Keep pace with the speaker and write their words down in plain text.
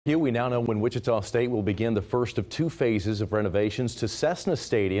Here we now know when Wichita State will begin the first of two phases of renovations to Cessna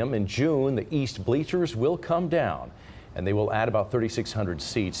Stadium. In June, the east bleachers will come down and they will add about 3,600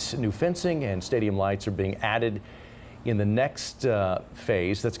 seats. New fencing and stadium lights are being added in the next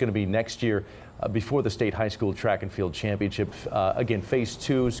phase. That's going to be next year before the state high school track and field championship. Again, phase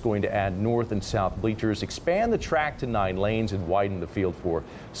 2 is going to add north and south bleachers, expand the track to 9 lanes, and widen the field for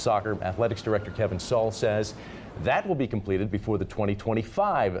soccer. Athletics director Kevin Saul says that will be completed before the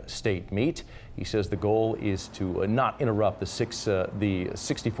 2025 state meet. He says the goal is to not interrupt the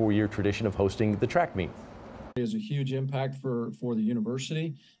 64-year tradition of hosting the track meet. It is a huge impact for the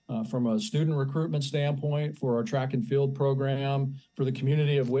university from a student recruitment standpoint, for our track and field program, for the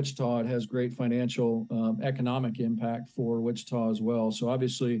community of Wichita. It has great financial economic impact for Wichita as well. So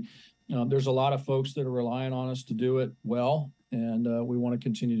obviously there's a lot of folks that are relying on us to do it well, and we want to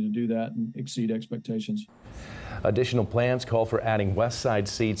continue to do that and exceed expectations. Additional plans call for adding west side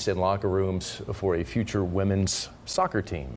seats and locker rooms for a future women's soccer team.